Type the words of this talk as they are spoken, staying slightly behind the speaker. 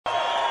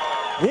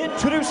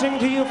Introducing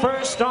to you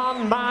first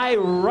on my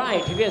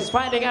right, he is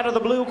fighting out of the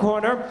blue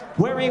corner,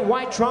 wearing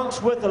white trunks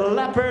with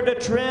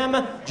leopard trim,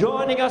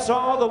 joining us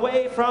all the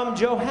way from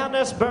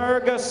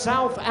Johannesburg,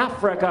 South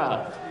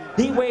Africa.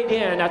 He weighed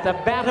in at the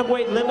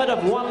bantamweight limit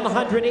of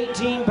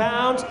 118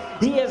 pounds.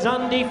 He is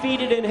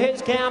undefeated in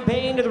his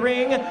campaign to the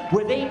ring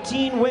with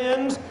 18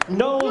 wins,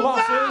 no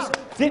losses,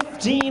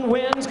 15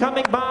 wins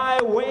coming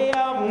by way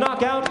of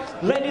knockout.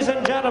 Ladies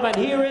and gentlemen,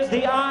 here is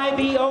the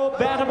IBO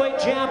bantamweight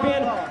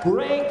champion,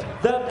 ranked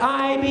the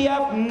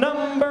IBF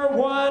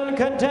 #1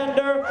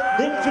 contender,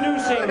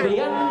 introducing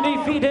the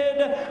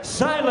undefeated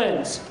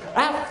Silence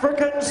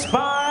African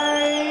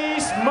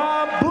Spice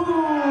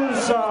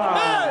Mabuza.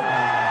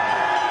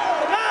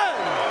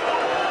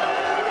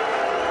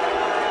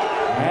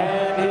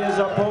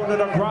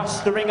 Opponent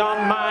across the ring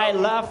on my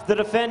left, the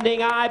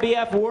defending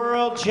IBF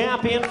world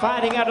champion,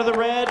 fighting out of the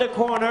red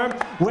corner,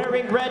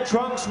 wearing red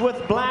trunks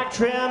with black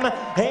trim,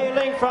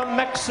 hailing from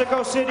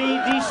Mexico City,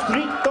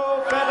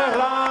 Distrito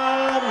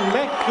Federal,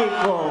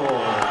 Mexico.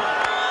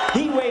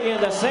 He weighed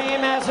in the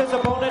same as his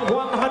opponent,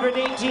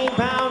 118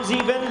 pounds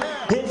even.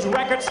 His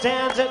record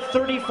stands at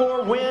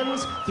 34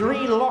 wins,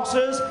 3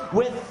 losses,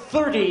 with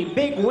 30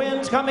 big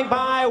wins coming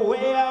by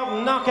way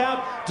of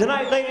knockout.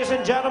 Tonight, ladies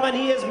and gentlemen,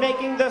 he is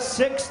making the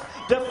 6th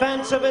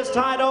defense of his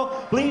title.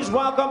 Please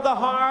welcome the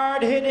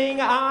hard-hitting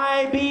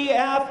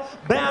IBF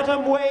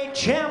Bantamweight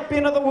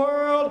Champion of the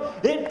World,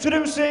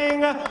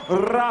 introducing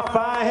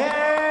Rafael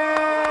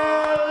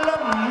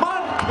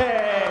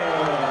Marquez.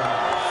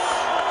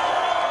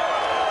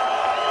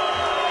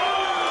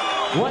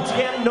 Once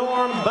again,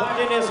 Norm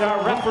Biden is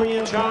our referee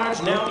in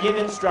charge. Now give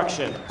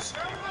instructions.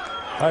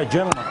 All right,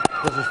 gentlemen,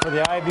 this is for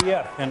the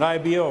IBF and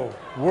IBO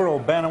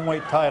World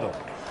Bantamweight title.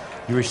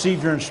 You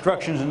received your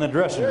instructions in the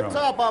dressing room.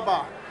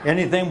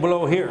 Anything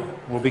below here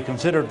will be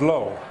considered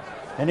low.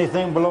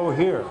 Anything below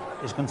here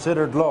is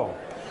considered low.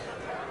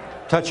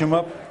 Touch them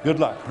up, good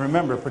luck.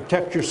 Remember,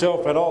 protect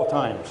yourself at all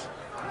times.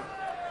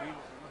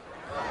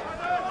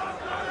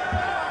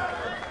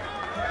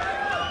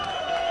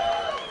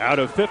 Out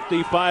of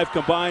 55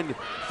 combined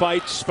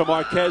fights for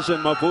Marquez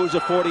and Mabuza,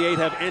 48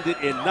 have ended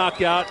in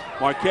knockout.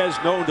 Marquez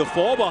known to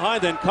fall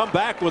behind, then come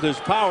back with his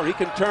power. He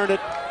can turn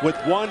it with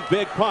one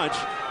big punch.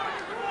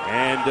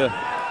 And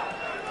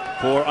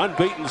for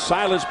unbeaten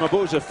Silence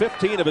Mabuza,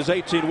 15 of his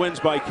 18 wins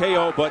by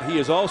KO, but he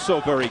is also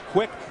very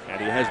quick,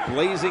 and he has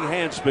blazing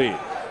hand speed.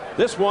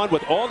 This one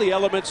with all the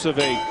elements of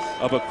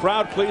a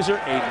crowd pleaser,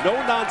 a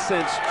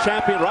no-nonsense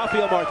champion,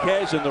 Rafael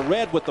Marquez in the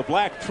red with the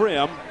black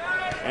trim,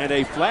 and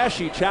a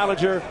flashy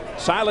challenger,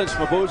 Silence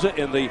Mabuza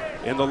in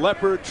the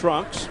leopard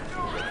trunks.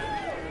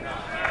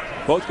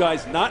 Both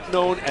guys not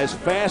known as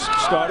fast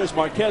starters.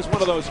 Marquez,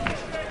 one of those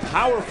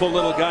powerful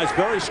little guys,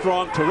 very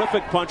strong,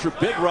 terrific puncher,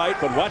 big right,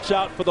 but watch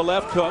out for the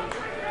left hook.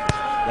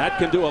 That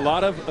can do a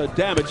lot of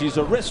damage. He's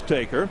a risk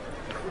taker,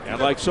 and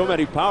like so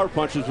many power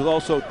punchers, will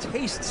also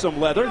taste some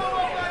leather.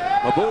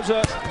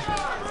 Mabuza,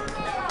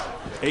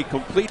 a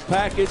complete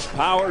package,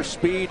 power,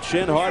 speed,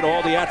 chin, heart,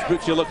 all the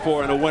attributes you look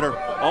for in a winner.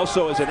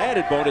 Also, as an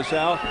added bonus,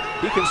 Al,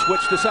 he can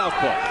switch to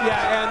southpaw.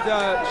 Yeah,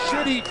 and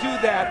should he do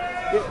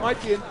that, it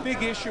might be a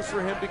big issue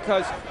for him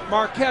because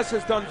Marquez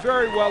has done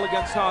very well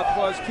against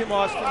southpaws. Kim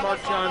Austin, Mark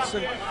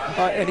Johnson,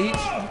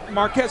 and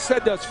Marquez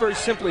said to us very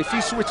simply, if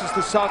he switches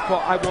to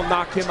southpaw, I will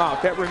knock him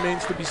out. That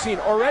remains to be seen.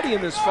 Already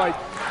in this fight,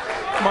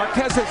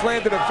 Marquez has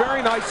landed a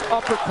very nice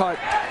uppercut,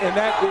 and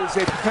that is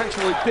a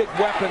potentially big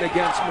weapon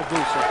against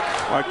Mabuza.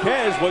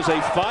 Marquez was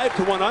a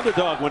 5-1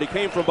 underdog when he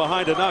came from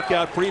behind a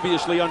knockout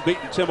previously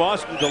unbeaten Tim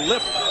Austin to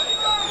lift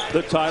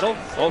the title.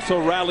 Also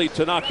rallied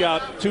to knock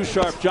out Too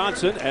Sharp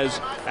Johnson, as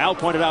Al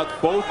pointed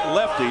out, both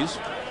lefties.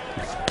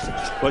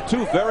 But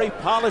two very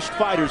polished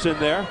fighters in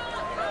there.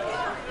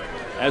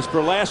 As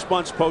for last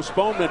month's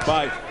postponement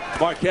by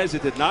Marquez,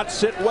 it did not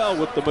sit well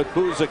with the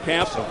Mabuza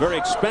camp. A very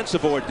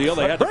expensive ordeal.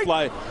 They had to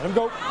fly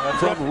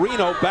from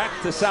Reno back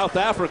to South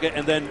Africa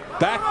and then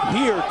back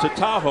here to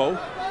Tahoe.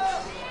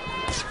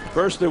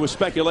 First there was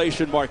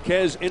speculation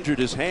Marquez injured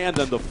his hand,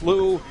 and the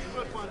flu,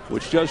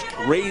 which just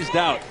raised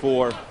out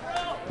for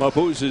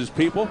Mabuza's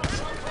people.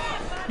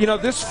 You know,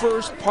 this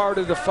first part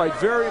of the fight,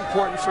 very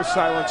important for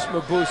Silence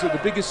Mabuza, the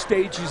biggest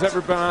stage he's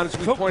ever been on, as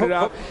we pointed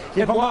out.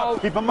 And while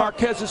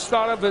Marquez is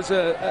thought of as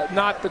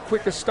not the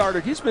quickest starter,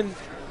 he's been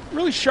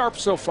really sharp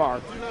so far.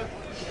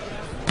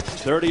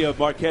 30 of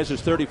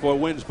Marquez's 34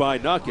 wins by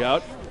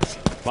knockout.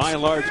 By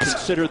and large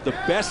considered the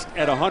best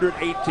at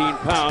 118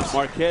 pounds.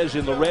 Marquez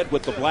in the red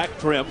with the black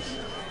trim.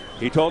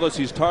 He told us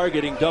he's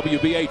targeting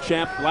WBA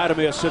champ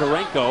Vladimir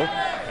Sidorenko,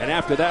 and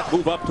after that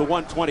move up to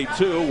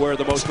 122, where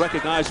the most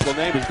recognizable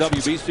name is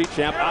WBC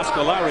champ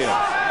Oscar Larios.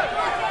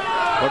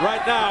 But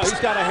right now he's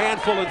got a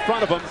handful in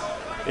front of him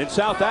in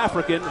South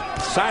African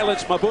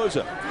Silence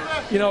Mabuza.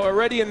 You know,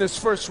 already in this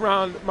first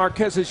round,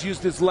 Marquez has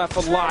used his left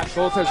a lot,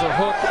 both as a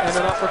hook and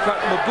an uppercut.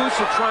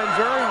 Mabuza trying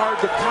very hard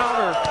to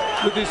counter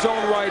with his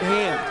own right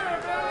hand.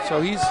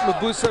 So he's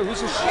Mabuza,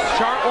 who's a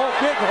sharp,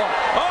 big hook.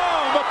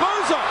 Oh,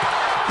 Mabuza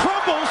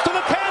crumbles to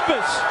the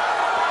canvas.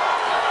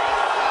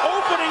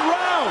 Opening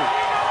round.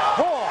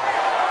 4,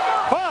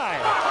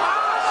 5.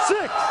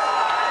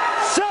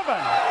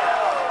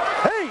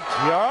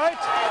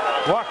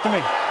 to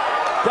me.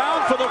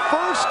 Down for the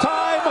first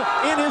time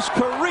in his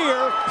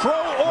career, pro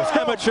or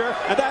amateur,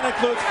 and that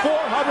includes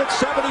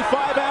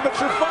 475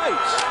 amateur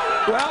fights.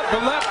 Well,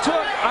 the left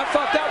hook, I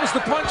thought that was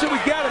the punch that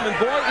would get him, and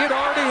boy, it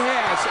already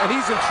has, and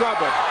he's in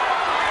trouble.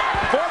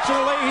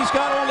 Fortunately, he's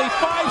got only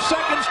 5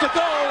 seconds to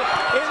go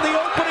in the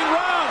opening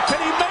round. Can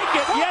he make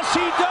it? Yes,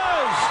 he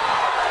does.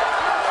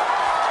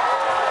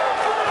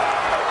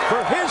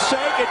 For his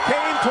sake, it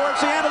came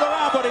towards the end of the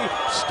round, but he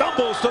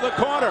stumbles to the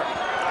corner.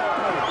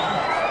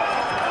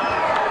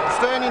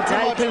 Standing too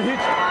much.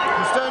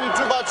 He's standing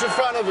too much in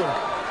front of him.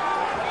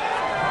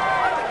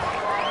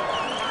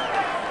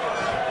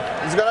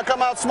 He's gonna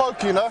come out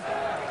smoky, you know?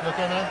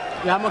 Okay, man?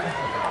 Yeah, I'm okay.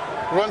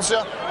 Runs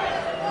here.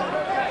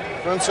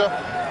 Runs here.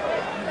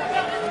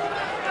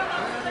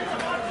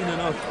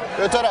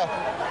 Get it up.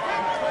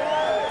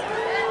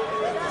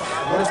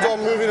 I'm gonna start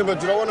moving a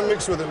bit. You don't want to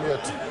mix with him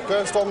yet.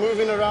 Okay, start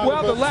moving around.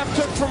 Well, the left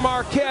hook from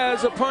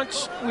Marquez, a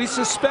punch we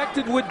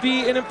suspected would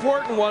be an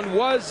important one,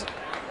 was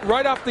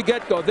right off the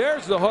get-go.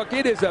 There's the hook.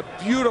 It is a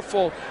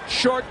beautiful,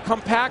 short,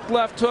 compact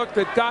left hook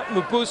that got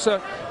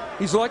Mabuza.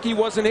 He's lucky he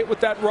wasn't hit with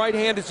that right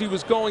hand as he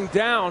was going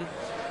down.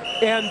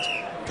 And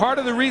part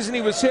of the reason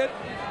he was hit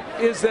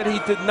is that he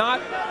did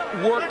not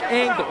work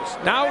angles.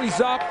 Now he's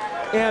up,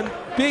 and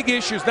big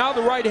issues. Now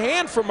the right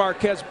hand from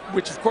Marquez,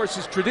 which of course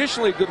is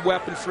traditionally a good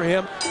weapon for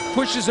him,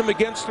 pushes him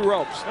against the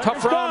ropes.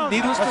 Tough round,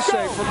 needless to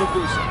say, from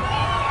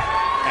Mabuza.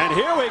 And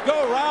here we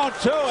go, round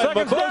 2, and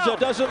Mabuza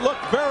doesn't look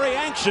very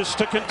anxious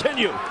to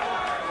continue.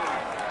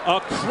 A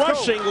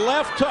crushing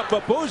left hook.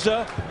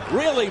 Mabuza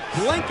really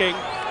blinking.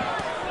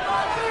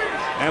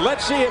 And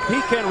let's see if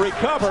he can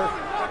recover.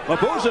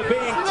 Mabuza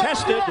being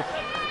tested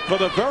for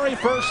the very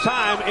first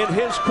time in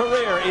his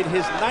career. In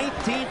his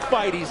 19th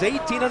fight, he's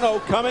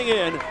 18-0 coming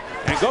in,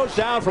 and goes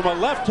down from a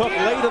left hook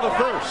late in the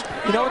first.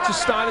 You know, it's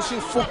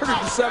astonishing,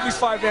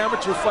 475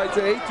 amateur fights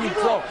at 18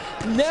 pro,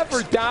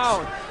 never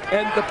down.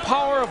 And the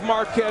power of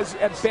Marquez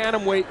at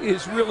bantamweight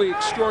is really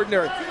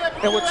extraordinary.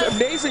 And what's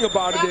amazing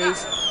about it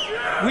is,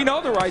 we know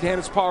the right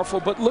hand is powerful,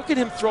 but look at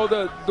him throw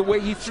the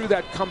way he threw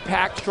that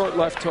compact short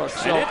left hook.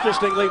 So, and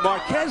interestingly,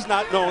 Marquez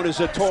not known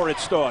as a torrid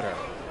starter.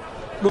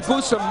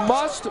 Mabuza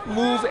must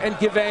move and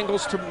give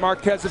angles to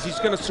Marquez if he's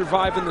going to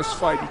survive in this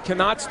fight. He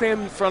cannot stand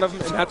in front of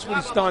him, and that's what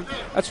he's done.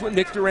 That's what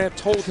Nick Durant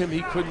told him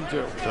he couldn't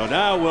do. So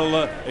now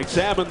we'll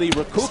examine the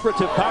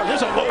recuperative power.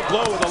 There's a low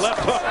blow with a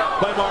left hook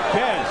by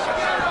Marquez.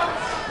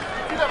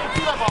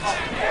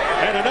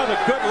 And another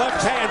good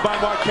left hand by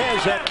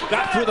Marquez that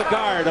got through the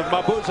guard of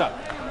Mabuza.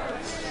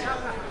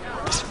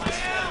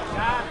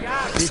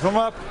 Keep him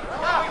up.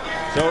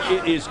 So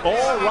it is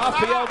all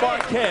Rafael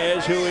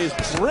Marquez, who is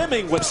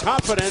brimming with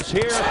confidence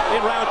here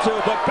in round 2.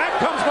 But back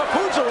comes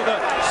Mabuza with a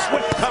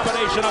swift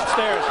combination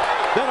upstairs.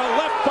 Then a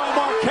left by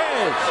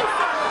Marquez.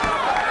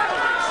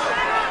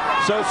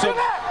 So some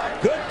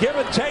good give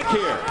and take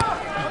here.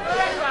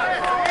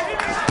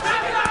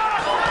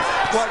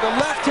 Well, the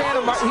left hand,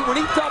 when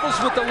he doubles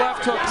with the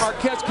left hook,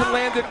 Marquez can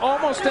land it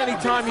almost any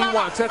time he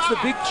wants. That's the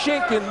big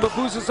chink in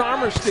Mabuza's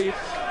armor, Steve.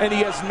 And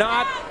he has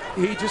not,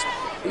 he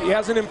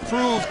hasn't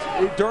improved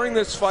during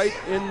this fight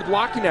in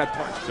blocking that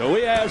punch. So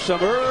we have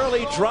some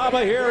early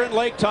drama here in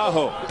Lake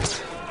Tahoe.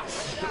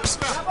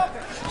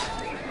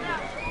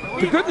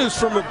 The good news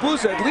for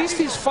Mabuza, at least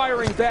he's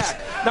firing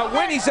back. Now,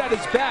 when he's at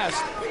his best,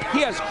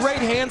 he has great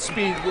hand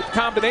speed with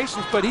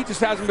combinations, but he just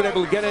hasn't been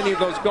able to get any of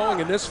those going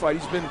in this fight.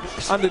 He's been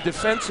on the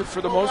defensive for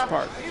the most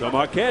part. So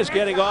Marquez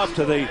getting off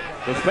to the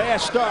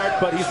fast start,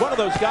 but he's one of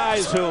those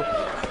guys who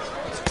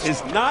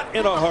is not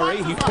in a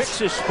hurry. He picks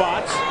his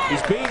spots.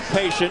 He's being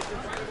patient,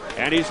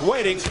 and he's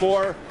waiting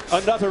for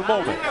another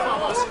moment.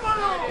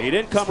 He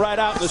didn't come right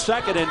out in the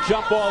second and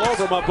jump all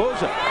over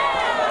Mabuza.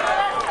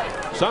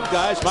 Some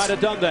guys might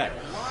have done that.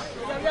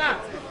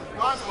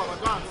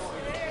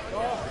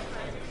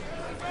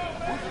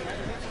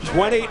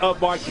 20 of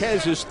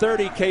Marquez's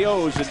 30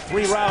 KOs in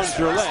 3 rounds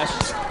or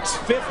less.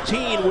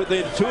 15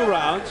 within 2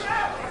 rounds.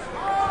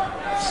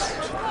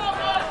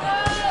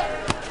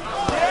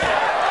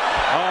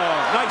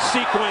 Oh, nice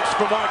sequence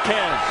for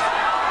Marquez.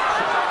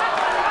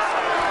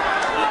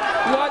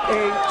 What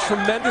a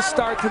tremendous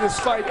start to this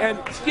fight. And,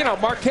 you know,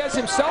 Marquez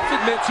himself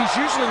admits he's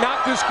usually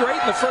not this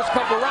great in the first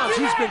couple of rounds.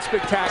 He's been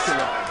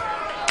spectacular.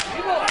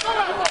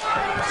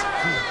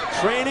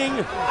 Training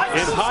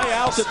in high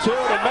altitude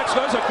in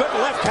Mexico. There's a good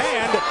left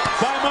hand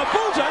by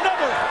Mabuza.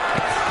 Another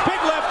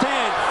big left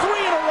hand. 3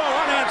 in a row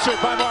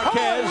unanswered by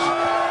Marquez.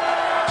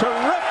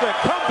 Terrific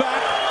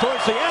comeback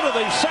towards the end of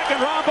the second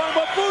round by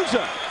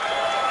Mabuza.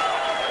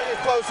 Get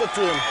closer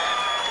to him.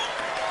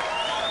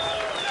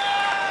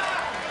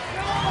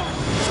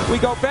 We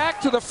go back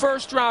to the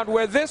first round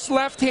where this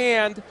left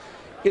hand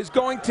is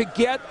going to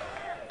get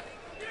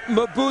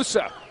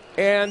Mabuza.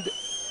 And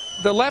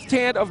the left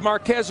hand of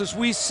Marquez, as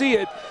we see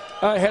it,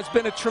 has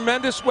been a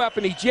tremendous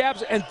weapon. He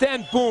jabs, and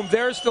then, boom,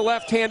 there's the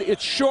left hand.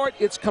 It's short,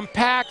 it's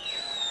compact,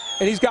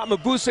 and he's got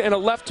Mabuza in a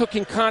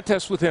left-hooking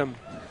contest with him.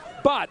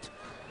 But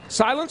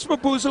Silence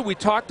Mabuza, we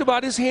talked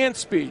about his hand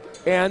speed,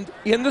 and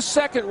in the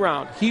second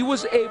round, he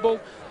was able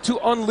to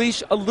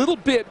unleash a little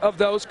bit of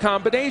those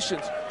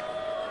combinations.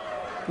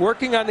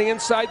 Working on the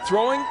inside,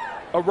 throwing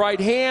a right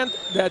hand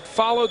that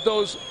followed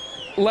those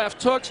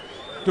left hooks.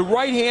 The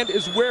right hand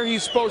is where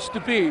he's supposed to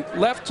be.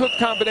 Left hook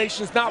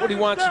combination is not what he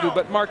wants to do,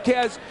 but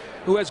Marquez,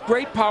 who has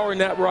great power in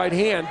that right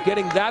hand,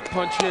 getting that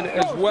punch in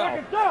as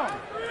well.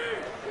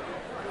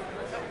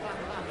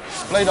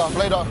 Blade on,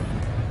 blade on.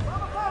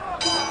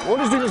 What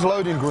is doing is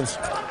loading, Gunz.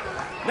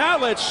 Now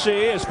let's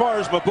see, as far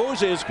as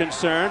Mabuza is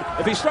concerned,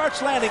 if he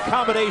starts landing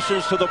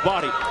combinations to the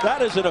body,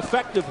 that is an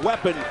effective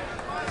weapon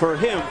for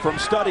him from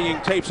studying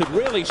tapes. It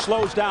really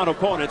slows down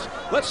opponents.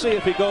 Let's see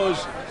if he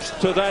goes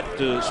to that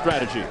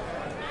strategy.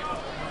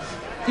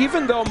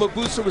 Even though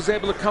Mabuza was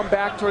able to come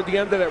back toward the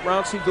end of that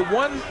round, see, the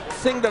one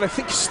thing that I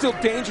think is still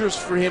dangerous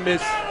for him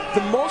is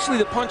mostly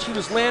the punch he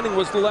was landing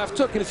was the left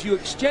hook. And if you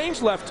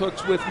exchange left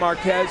hooks with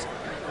Marquez,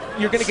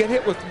 you're going to get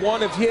hit with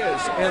one of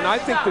his. And I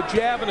think the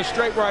jab and a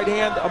straight right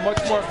hand, a much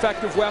more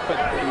effective weapon.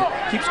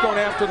 He keeps going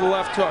after the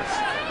left hook.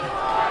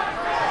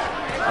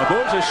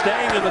 Mabuza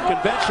staying in the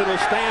conventional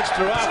stance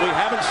throughout. We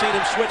haven't seen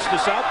him switch to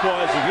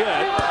southpaw as of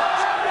yet.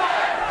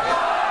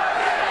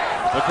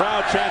 The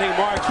crowd chanting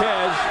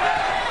Marquez.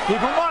 Keep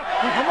him up,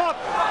 keep him up.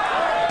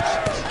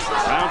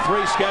 Round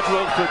 3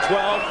 scheduled for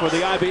 12 for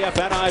the IBF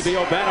and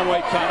IBO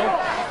Bantamweight title.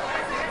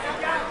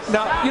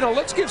 Now, you know,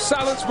 let's give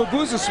Silence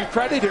Mabuza some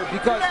credit here,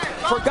 because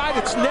for a guy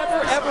that's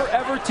never, ever,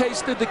 ever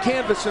tasted the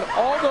canvas in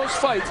all those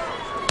fights,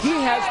 he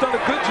has done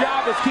a good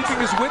job of keeping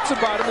his wits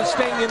about him and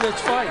staying in this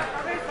fight.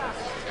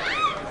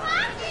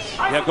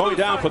 Yeah, going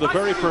down for the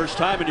very first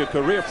time in your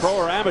career, pro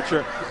or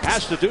amateur,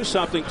 has to do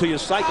something to you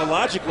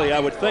psychologically, I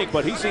would think,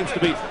 but he seems to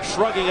be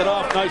shrugging it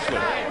off nicely.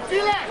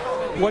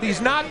 What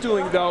he's not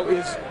doing, though,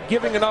 is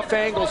giving enough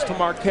angles to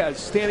Marquez,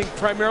 standing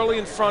primarily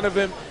in front of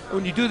him.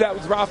 When you do that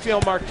with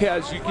Rafael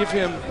Marquez, you give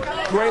him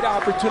great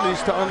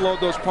opportunities to unload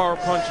those power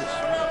punches.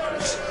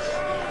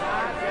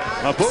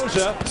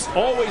 Mabuza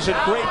always in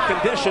great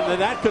condition,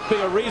 and that could be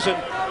a reason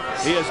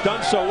he has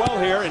done so well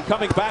here in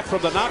coming back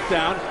from the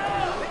knockdown.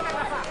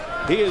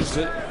 He is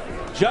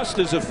just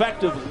as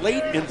effective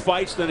late in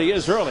fights than he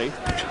is early.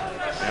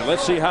 And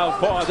let's see how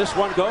far this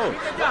one goes,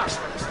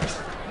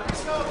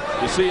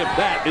 to see if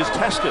that is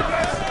tested.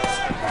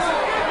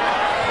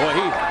 Boy,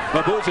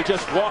 Mabuza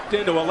just walked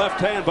into a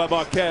left hand by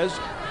Marquez.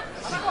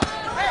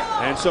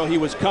 And so he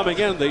was coming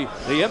in, the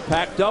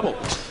impact doubled.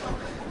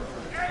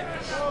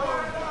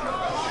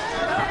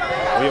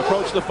 We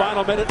approach the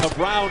final minute of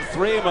round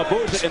 3.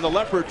 Mabuza in the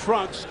leopard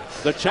trunks.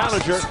 The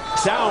challenger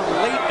down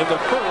late in the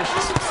first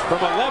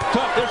from a left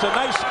hook. There's a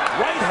nice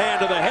right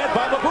hand to the head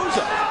by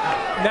Mabuza.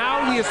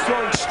 Now he is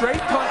throwing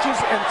straight punches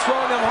and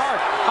throwing them hard.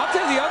 I'll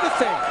tell you the other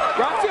thing.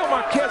 Rafael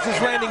Marquez is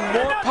landing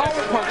more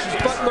power punches,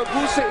 but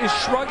Mabuza is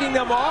shrugging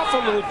them off a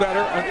little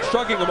better.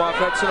 Shrugging them off,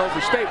 that's an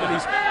overstatement.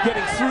 He's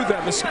getting through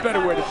them. It's a better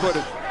way to put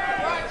it.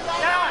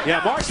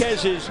 Yeah,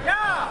 Marquez's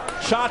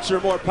shots are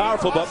more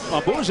powerful, but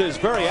Mabuza is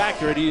very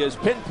accurate. He has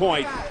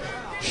pinpoint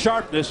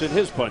sharpness in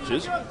his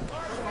punches.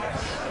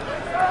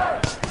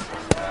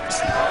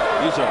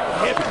 These are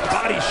heavy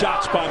body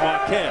shots by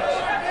Marquez.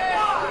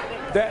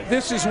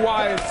 This is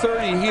why at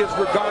 30 he is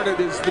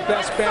regarded as the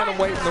best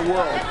bantamweight in the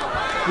world.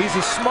 He's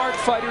a smart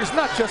fighter. He's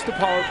not just a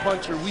power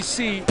puncher. We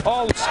see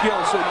all the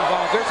skills that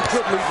involve. There's a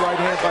good lead right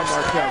hand by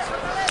Marquez.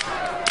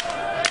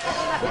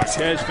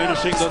 Marquez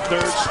finishing the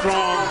third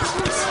strong.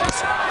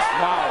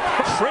 Wow.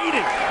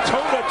 Trading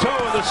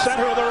toe-to-toe in the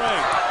center of the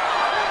ring.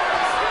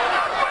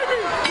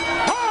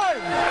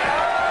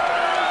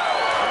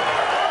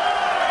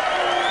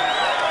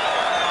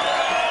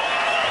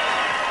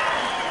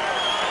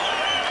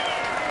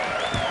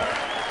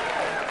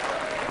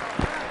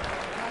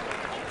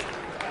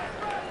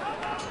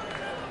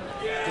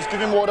 Just give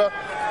him water.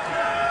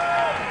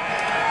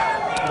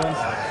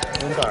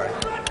 I'm sorry.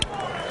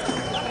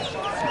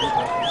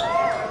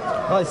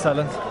 Hi,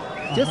 Silence.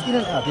 Just in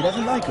and out. He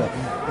doesn't like it.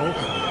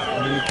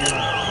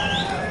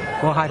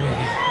 Go ahead.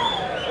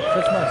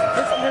 Just in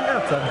and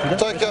out,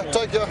 Silence.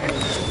 Take ya.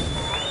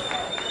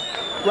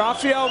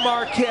 Rafael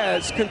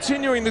Marquez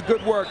continuing the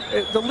good work.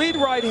 The lead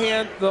right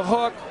hand, the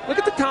hook. Look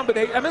at the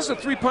combination. I mean, it's a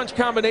 3-punch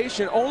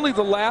combination. Only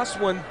the last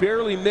one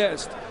barely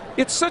missed.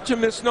 It's such a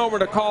misnomer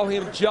to call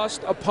him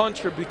just a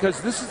puncher,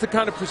 because this is the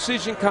kind of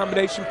precision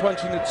combination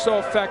punching that's so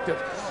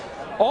effective.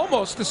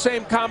 Almost the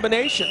same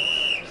combination.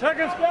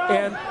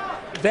 And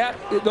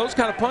those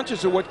kind of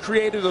punches are what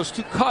created those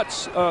 2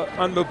 cuts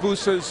on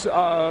Mabuza's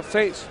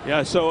face.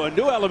 Yeah, so a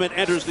new element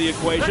enters the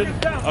equation.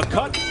 A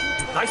cut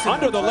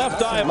under the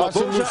left eye of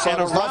Mabuza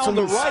and around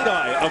the right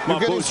eye of He's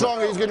getting Mabuza.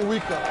 stronger, he's getting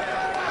weaker.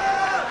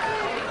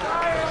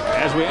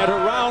 As we enter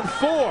round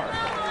 4.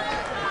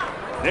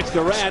 Nick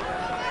Durant,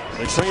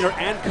 the trainer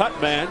and cut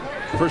man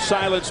for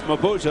Silence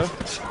Mabuza.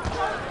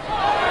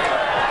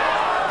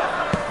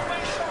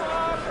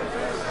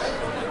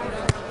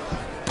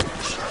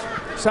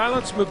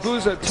 Silence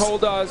Mabuza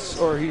told us,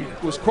 or he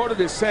was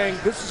quoted as saying,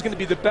 this is going to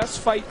be the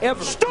best fight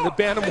ever in the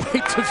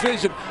bantamweight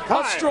division.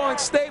 A strong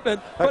statement,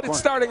 but it's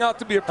starting out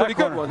to be a pretty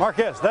good one.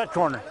 Marquez, that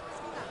corner.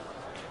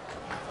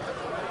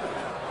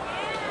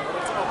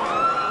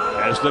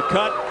 As the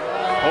cut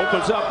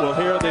opens up, we'll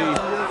hear the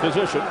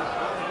physician. You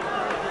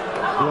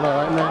all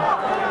right, man?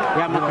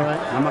 Yeah, I'm okay. Right?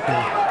 I'm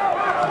okay.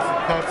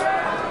 Cuts.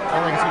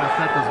 I think it's going to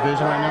affect his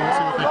vision right now. Let's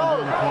see what they can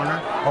do in the corner.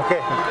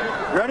 Okay.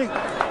 Ready?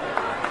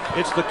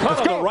 It's the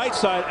cut on the right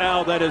side,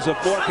 Al, that is of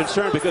more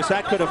concern because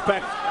that could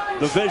affect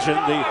the vision.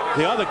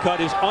 The other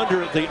cut is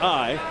under the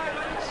eye,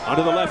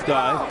 under the left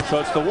eye. So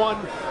it's the one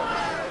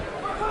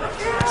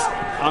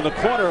on the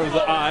corner of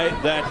the eye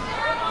that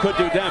could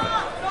do damage.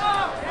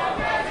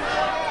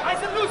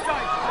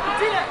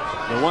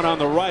 The one on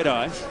the right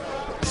eye.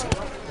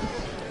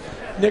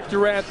 Nick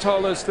Durant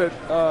told us that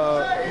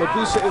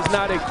Mabuza is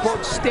not a,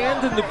 quote,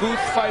 stand-in-the-booth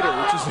fighter,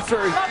 which is a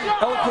very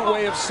eloquent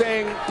way of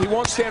saying he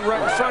won't stand right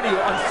in front of you.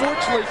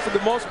 Unfortunately, for the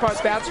most part,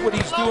 that's what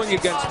he's doing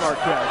against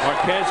Marquez.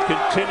 Marquez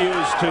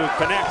continues to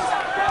connect,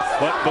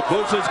 but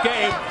Mabuza's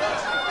game.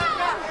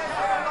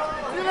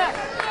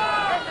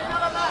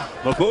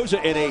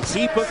 Mabuza in a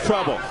heap of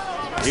trouble.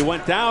 He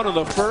went down in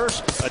the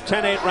first, a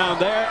 10-8 round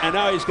there, and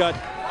now he's got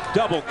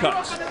double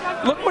cuts.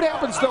 Look what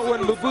happens, though,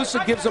 when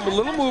Mabuza gives him a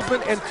little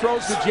movement and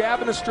throws the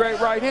jab and a straight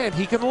right hand.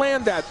 He can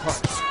land that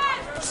punch.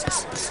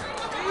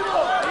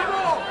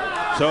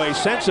 So a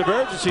sense of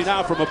urgency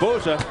now for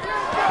Mabuza,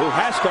 who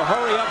has to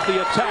hurry up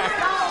the attack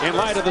in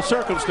light of the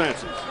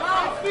circumstances.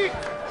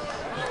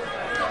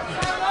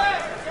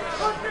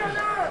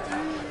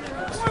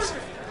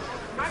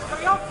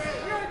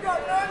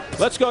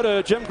 Let's go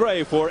to Jim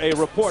Gray for a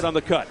report on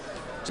the cut.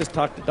 Just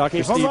talked to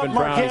Dr. Stephen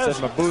Brown. He said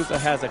Mabuza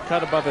has a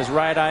cut above his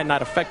right eye,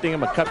 not affecting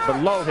him, a cut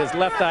below his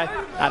left eye,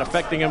 not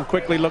affecting him.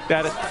 Quickly looked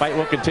at it. Fight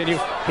will continue.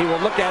 He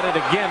will look at it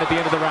again at the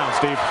end of the round,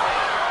 Steve.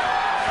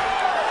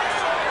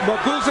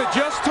 Mabuza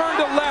just turned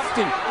to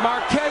lefty.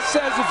 Marquez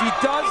says if he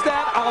does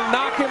that, I'll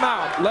knock him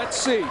out. Let's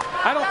see.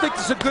 I don't think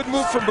this is a good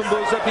move from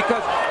Mabuza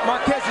because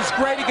Marquez is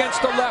great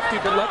against the lefty,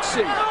 but let's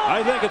see.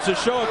 I think it's a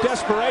show of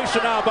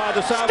desperation now by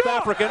the South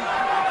African.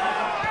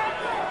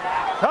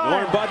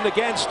 Warren Budden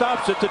again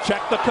stops it to check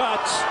the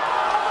cuts.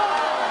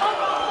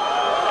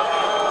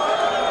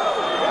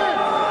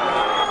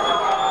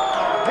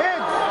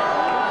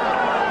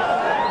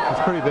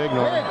 It's pretty big,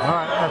 Norman. All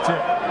right, that's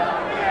it.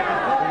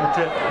 That's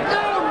it.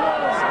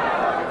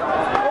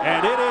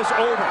 And it is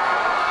over.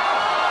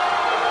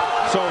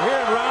 So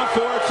here in round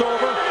 4, it's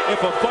over.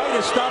 If a fight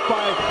is stopped by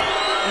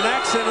an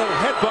accidental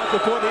headbutt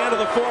before the end of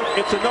the 4th,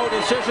 it's a no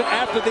decision.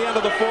 After the end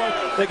of the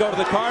 4th, they go to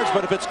the cards.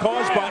 But if it's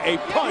caused by a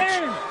punch,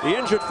 the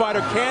injured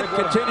fighter can't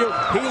continue.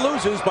 He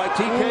loses by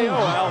TKO,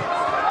 Al.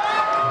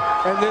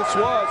 And this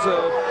was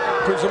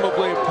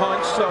presumably a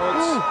punch, so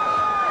it's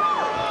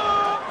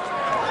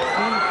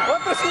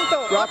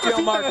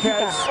Rafael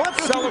Marquez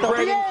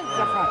celebrating.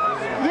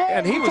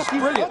 And he was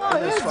brilliant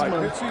in this fight.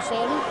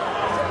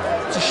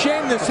 It's a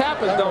shame this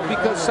happened, though,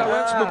 because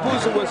Silence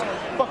Mabuza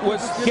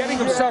was getting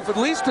himself at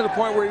least to the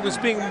point where he was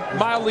being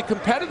mildly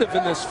competitive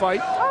in this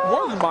fight,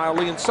 more than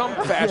mildly in some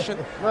fashion,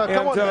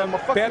 and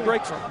bad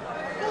break for him.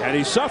 And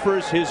he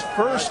suffers his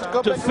first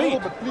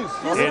defeat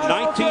in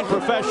 19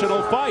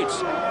 professional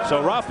fights.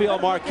 So Rafael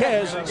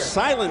Marquez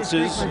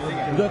silences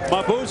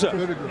Mabuza.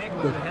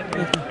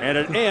 And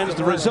it ends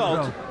the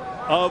result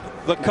of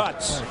the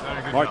cuts.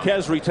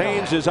 Marquez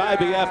retains his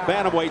IBF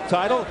Bantamweight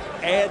title,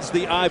 adds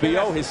the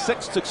IBO, his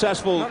 6th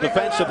successful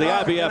defense of the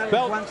IBF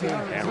belt,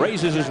 and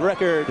raises his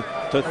record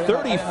to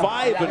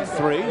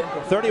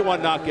 35-3,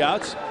 31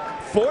 knockouts,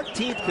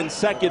 14th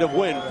consecutive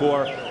win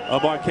for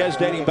Marquez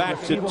dating back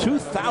to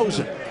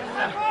 2000.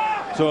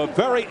 So a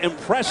very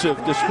impressive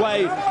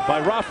display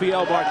by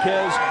Rafael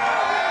Marquez.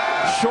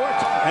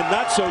 Short and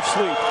not so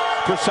sweet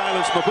for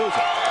Silence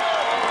Mabuza.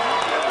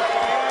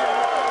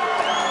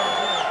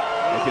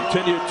 They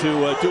continue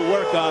to do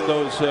work on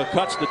those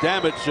cuts, the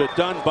damage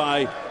done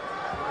by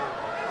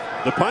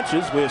the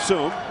punches, we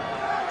assume.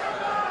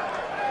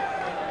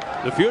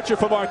 The future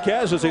for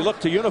Marquez as he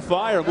looked to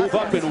unify or move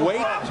up in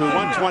weight to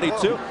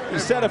 122. He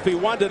said if he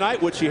won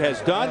tonight, which he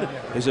has done,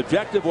 his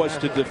objective was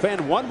to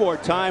defend one more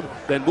time,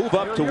 then move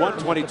up to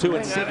 122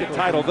 and seek a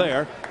title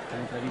there.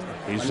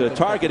 He's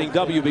targeting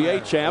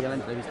WBA champ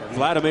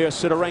Vladimir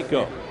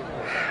Sidorenko.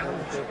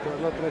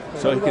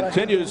 So he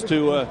continues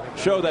to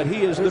show that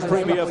he is the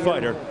premier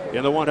fighter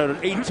in the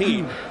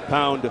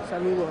 118-pound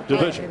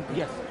division.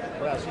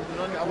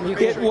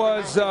 It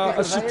was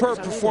a superb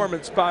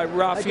performance by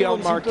Rafael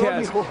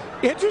Marquez.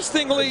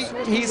 Interestingly,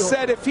 he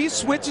said if he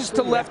switches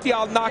to lefty,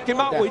 I'll knock him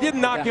out. Well, he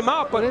didn't knock him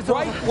out, but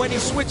right when he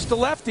switched to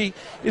lefty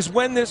is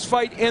when this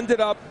fight ended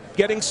up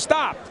getting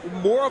stopped.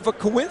 More of a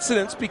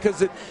coincidence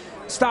because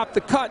stop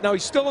the cut. Now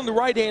he's still in the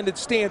right-handed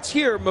stance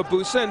here,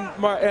 Mabuza,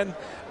 and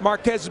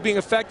Marquez is being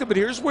effective, but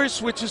here's where he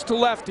switches to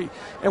lefty.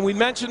 And we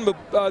mentioned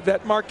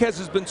that Marquez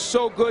has been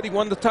so good. He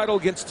won the title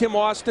against Tim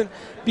Austin,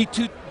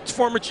 beat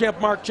former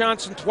champ Mark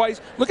Johnson twice.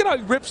 Look at how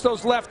he rips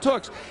those left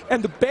hooks.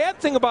 And the bad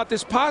thing about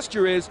this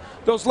posture is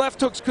those left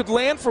hooks could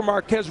land for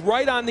Marquez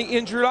right on the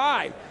injured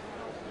eye.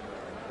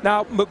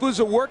 Now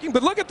Mabuza working,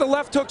 but look at the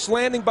left hooks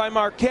landing by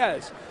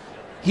Marquez.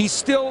 He's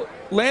still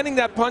landing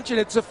that punch, and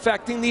it's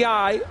affecting the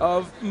eye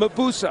of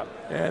Mabuza.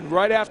 And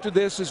right after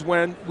this is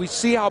when we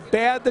see how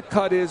bad the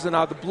cut is and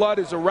how the blood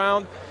is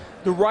around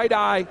the right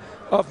eye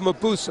of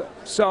Mabuza.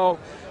 So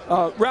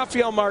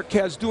Rafael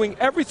Marquez doing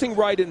everything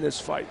right in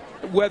this fight.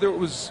 Whether it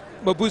was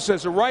Mabuza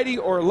as a righty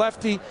or a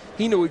lefty,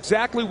 he knew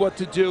exactly what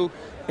to do.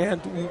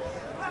 And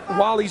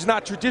while he's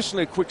not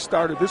traditionally a quick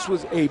starter, this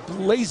was a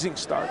blazing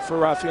start for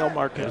Rafael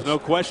Marquez. There's no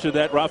question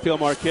that Rafael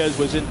Marquez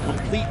was in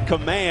complete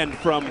command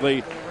from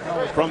the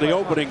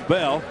opening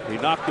bell. He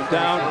knocked him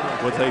down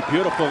with a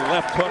beautiful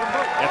left hook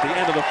at the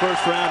end of the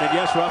first round. And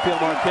yes, Rafael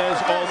Marquez,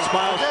 all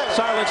smiles.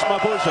 Silence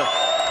Mabuza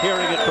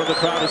hearing it from the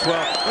crowd as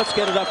well. Let's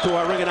get it up to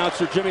our ring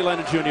announcer, Jimmy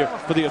Lennon Jr.,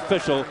 for the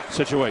official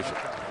situation.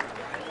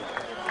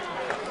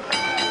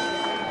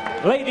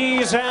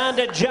 Ladies and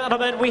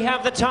gentlemen, we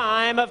have the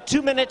time of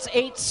 2 minutes,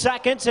 8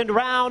 seconds in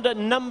round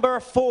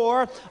number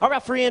 4. Our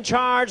referee in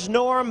charge,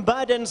 Norm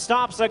Budden,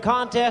 stops the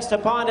contest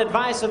upon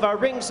advice of our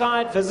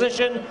ringside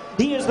physician.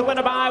 He is the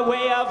winner by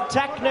way of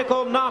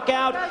technical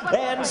knockout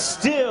and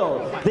still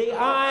the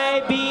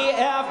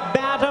IBF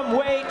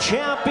Bantamweight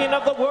champion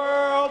of the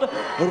world,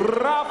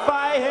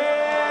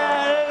 Rafael